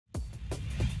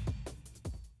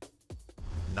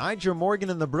Niger Morgan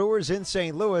and the Brewers in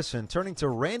St. Louis, and turning to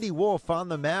Randy Wolf on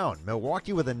the mound.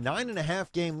 Milwaukee with a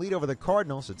 9.5 game lead over the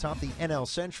Cardinals atop the NL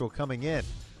Central coming in.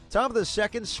 Top of the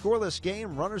second, scoreless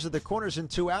game, runners at the corners and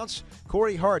 2 outs.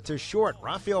 Corey Hart to short.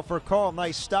 Rafael Furcal,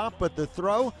 nice stop, but the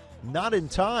throw not in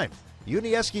time.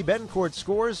 Unieski Betancourt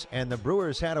scores, and the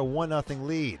Brewers had a 1-0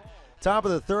 lead. Top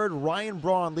of the third, Ryan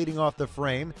Braun leading off the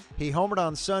frame. He homered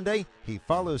on Sunday. He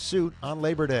follows suit on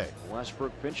Labor Day.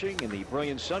 Westbrook pitching in the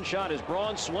brilliant sunshot as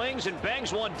Braun swings and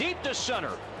bangs one deep to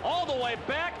center. All the way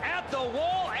back at the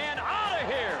wall and out of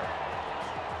here.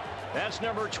 That's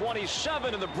number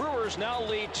 27, and the Brewers now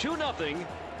lead 2-0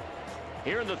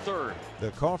 here in the third.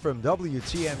 The call from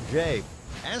WTMJ.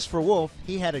 As for Wolf,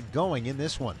 he had it going in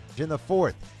this one. In the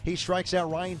fourth, he strikes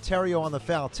out Ryan Theriot on the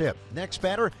foul tip. Next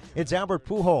batter, it's Albert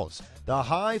Pujols. The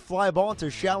high fly ball to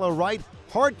shallow right.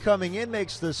 Hart coming in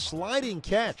makes the sliding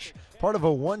catch. Part of a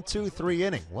 1-2-3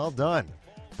 inning. Well done.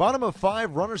 Bottom of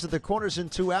 5, runners at the corners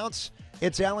and 2 outs.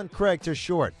 It's Alan Craig to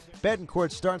short.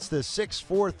 Betancourt starts the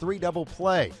 6-4-3 double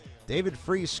play. David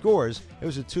Freese scores. It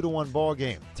was a 2-1 ball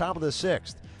game. Top of the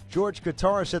 6th. George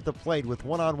Kataris at the plate with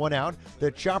 1 on 1 out. The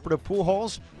chopper to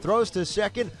Pujols, throws to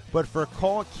second, but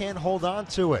Furcal can't hold on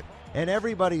to it. And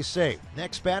everybody's safe.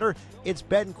 Next batter, it's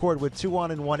Betancourt with 2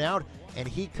 on and 1 out, and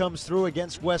he comes through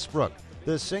against Westbrook.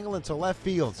 The single into left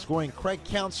field, scoring Craig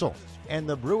Counsell, and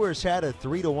the Brewers had a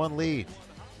 3-1 lead.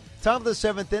 Top of the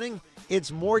 7th inning,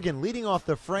 it's Morgan leading off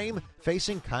the frame,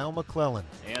 facing Kyle McClellan.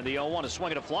 And the 0-1, a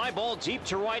swing at a fly ball deep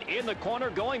to right in the corner,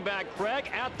 going back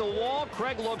Craig at the wall.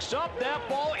 Craig looks up, that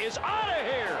ball is out of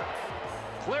here.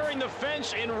 Clearing the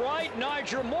fence in right,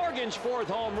 Niger Morgan's 4th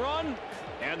home run.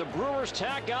 And the Brewers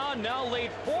tack on, now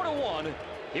lead 4-1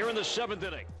 here in the 7th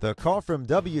inning. The call from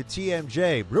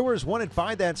WTMJ. Brewers won it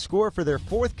by that score for their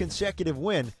 4th consecutive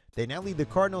win. They now lead the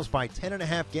Cardinals by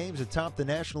 10.5 games atop the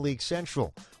National League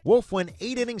Central. Wolf went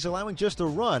 8 innings, allowing just a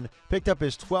run, picked up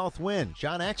his 12th win.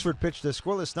 John Axford pitched a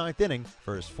scoreless 9th inning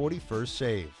for his 41st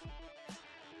save.